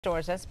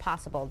stores as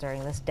possible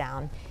during this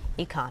down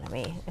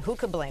economy. Who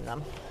could blame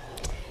them?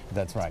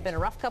 That's right. It's been a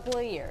rough couple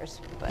of years.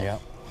 But yeah,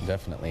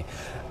 definitely.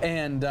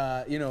 And,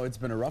 you know, it's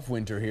been a rough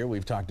winter here.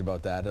 We've talked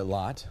about that a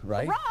lot,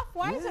 right? Rough?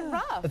 Why is it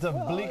rough? It's a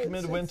bleak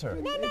midwinter.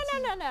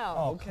 No.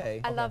 Oh, okay.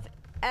 I love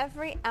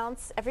every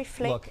ounce, every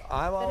flake. Look,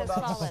 I'm all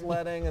about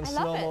sledding and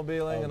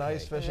snowmobiling and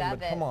ice fishing,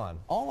 but come on.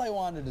 All I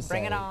wanted to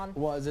say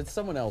was it's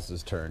someone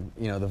else's turn.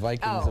 You know, the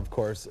Vikings, of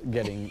course,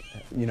 getting,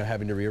 you know,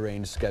 having to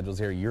rearrange schedules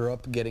here.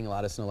 Europe getting a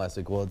lot of snow last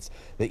week. Well, it's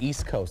the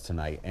East Coast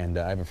tonight, and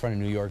I have a friend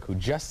in New York who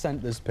just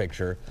sent this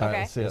picture.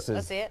 Okay,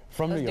 let's see it.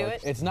 From New York.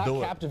 It's not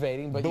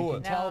captivating, but you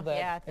can tell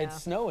that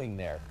it's snowing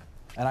there.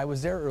 And I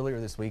was there earlier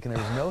this week, and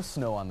there was no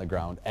snow on the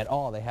ground at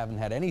all. They haven't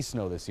had any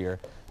snow this year.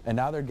 And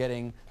now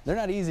they're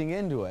not easing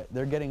into it.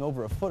 They're getting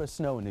over a foot of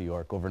snow in New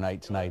York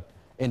overnight tonight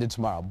into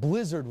tomorrow.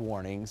 Blizzard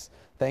warnings,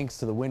 thanks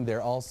to the wind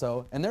there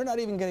also. And they're not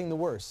even getting the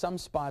worst. Some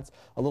spots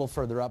a little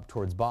further up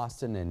towards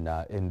Boston and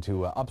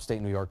into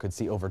upstate New York could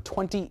see over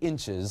 20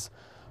 inches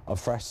of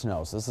fresh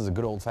snow. So this is a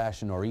good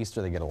old-fashioned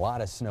nor'easter. They get a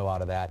lot of snow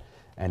out of that.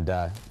 And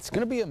it's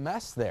going to be a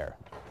mess there.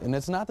 And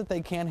it's not that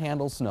they can't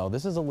handle snow.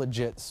 This is a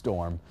legit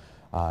storm.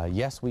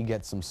 Yes, we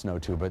get some snow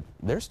too, but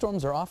their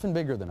storms are often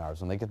bigger than ours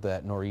when they get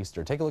that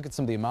nor'easter. Take a look at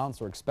some of the amounts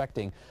we're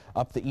expecting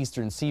up the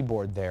eastern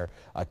seaboard there.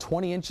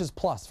 20 inches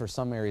plus for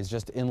some areas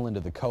just inland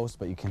of the coast,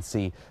 but you can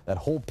see that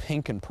whole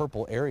pink and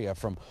purple area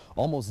from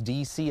almost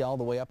D.C. all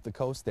the way up the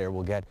coast there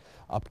will get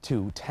up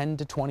to 10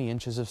 to 20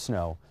 inches of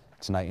snow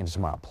tonight and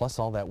tomorrow, plus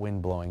all that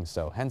wind blowing,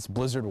 so hence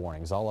blizzard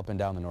warnings all up and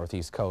down the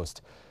northeast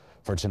coast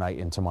for tonight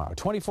and tomorrow.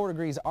 24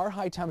 degrees, our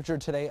high temperature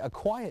today, a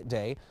quiet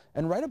day,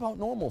 and right about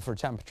normal for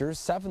temperatures.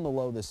 7 the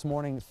low this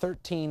morning,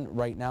 13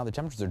 right now. The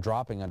temperatures are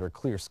dropping under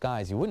clear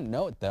skies. You wouldn't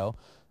know it, though.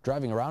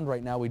 Driving around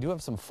right now, we do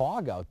have some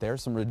fog out there,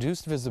 some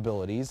reduced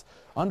visibilities,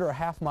 under a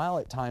half mile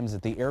at times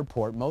at the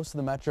airport. Most of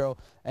the metro,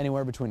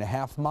 anywhere between a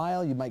half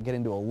mile. You might get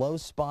into a low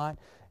spot.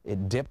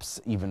 It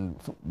dips even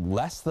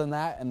less than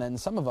that, and then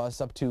some of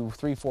us up to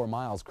 3-4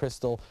 miles.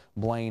 Crystal,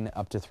 Blaine,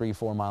 up to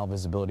 3-4 mile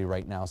visibility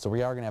right now. So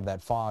we are going to have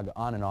that fog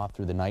on and off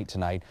through the night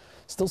tonight.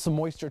 Still some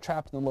moisture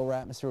trapped in the lower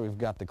atmosphere. We've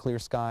got the clear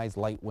skies,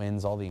 light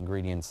winds, all the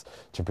ingredients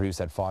to produce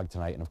that fog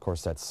tonight, and of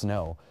course that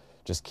snow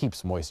just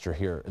keeps moisture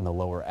here in the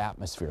lower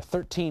atmosphere.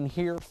 13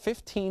 here,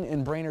 15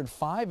 in Brainerd,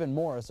 5 and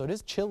more. So it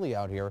is chilly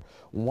out here.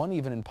 1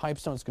 even in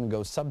Pipestone. It's going to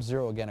go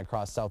sub-zero again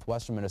across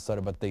southwestern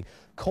Minnesota, but the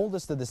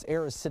coldest of this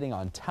air is sitting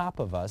on top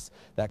of us,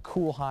 that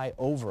cool high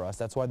over us.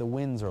 That's why the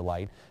winds are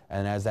light.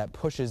 And as that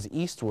pushes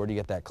eastward, you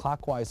get that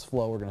clockwise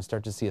flow. We're going to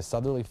start to see a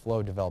southerly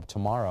flow develop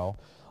tomorrow.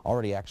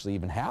 Already actually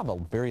even have a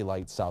very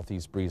light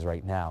southeast breeze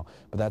right now,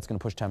 but that's going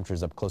to push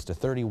temperatures up close to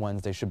 30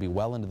 Wednesday. Should be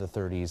well into the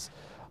 30s,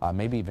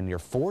 maybe even near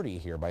 40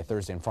 here by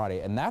Thursday and Friday.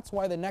 And that's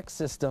why the next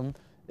system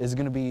is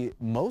going to be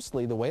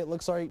mostly the way it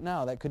looks right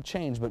now. That could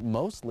change, but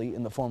mostly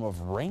in the form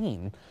of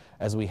rain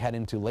as we head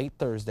into late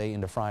Thursday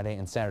into Friday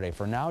and Saturday.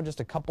 For now, just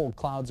a couple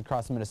clouds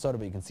across Minnesota,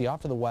 but you can see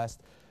off to the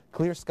west,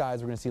 clear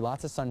skies. We're going to see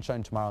lots of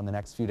sunshine tomorrow in the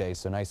next few days,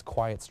 so nice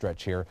quiet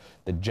stretch here.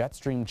 The jet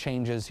stream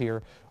changes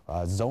here.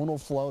 Zonal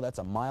flow, that's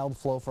a mild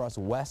flow for us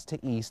west to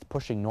east,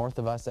 pushing north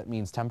of us. That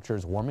means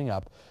temperatures warming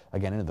up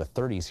again into the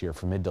 30s here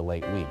for mid to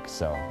late week.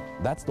 So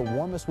that's the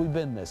warmest we've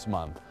been this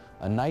month.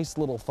 A nice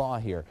little thaw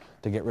here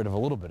to get rid of a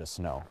little bit of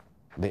snow.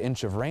 The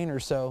inch of rain or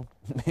so,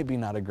 maybe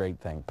not a great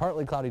thing.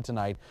 Partly cloudy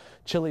tonight,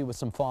 chilly with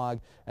some fog,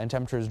 and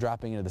temperatures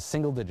dropping into the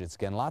single digits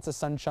again. Lots of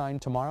sunshine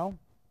tomorrow.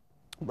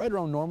 Right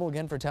around normal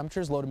again for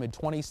temperatures, low to mid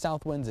 20s,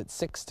 south winds at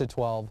 6 to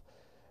 12.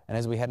 And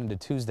as we head into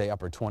Tuesday,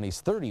 upper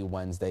 20s, 30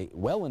 Wednesday,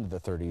 well into the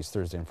 30s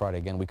Thursday and Friday.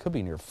 Again, we could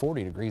be near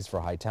 40 degrees for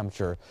high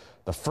temperature.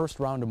 The first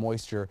round of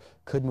moisture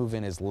could move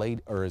in as late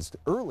or as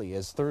early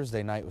as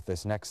Thursday night with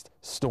this next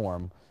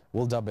storm.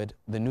 We'll dub it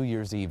the New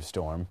Year's Eve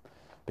storm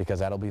because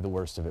that'll be the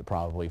worst of it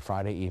probably.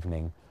 Friday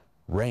evening,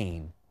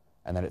 rain.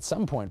 And then at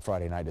some point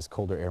Friday night as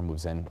colder air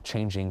moves in,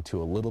 changing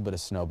to a little bit of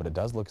snow. But it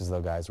does look as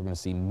though, guys, we're going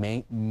to see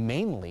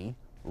mainly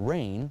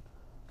rain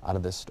out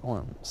of this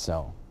storm.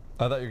 So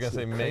I thought you were going to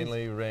say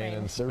mainly rain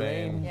in Spain. The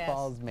rain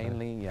falls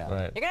mainly, yeah.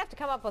 Right. You're going to have to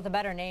come up with a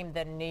better name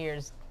than New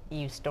Year's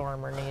Eve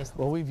storm or New Year's.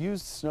 Well, we've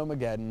used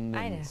Snowmageddon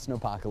and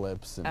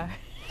Snowpocalypse and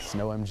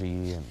Snow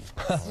MG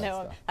and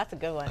Snow. That's a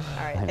good one.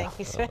 All right, thank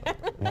you, Sven.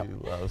 You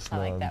love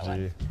Snow I like that MG.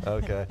 one.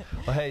 Okay.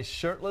 Well, hey,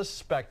 shirtless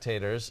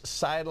spectators,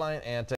 sideline antics.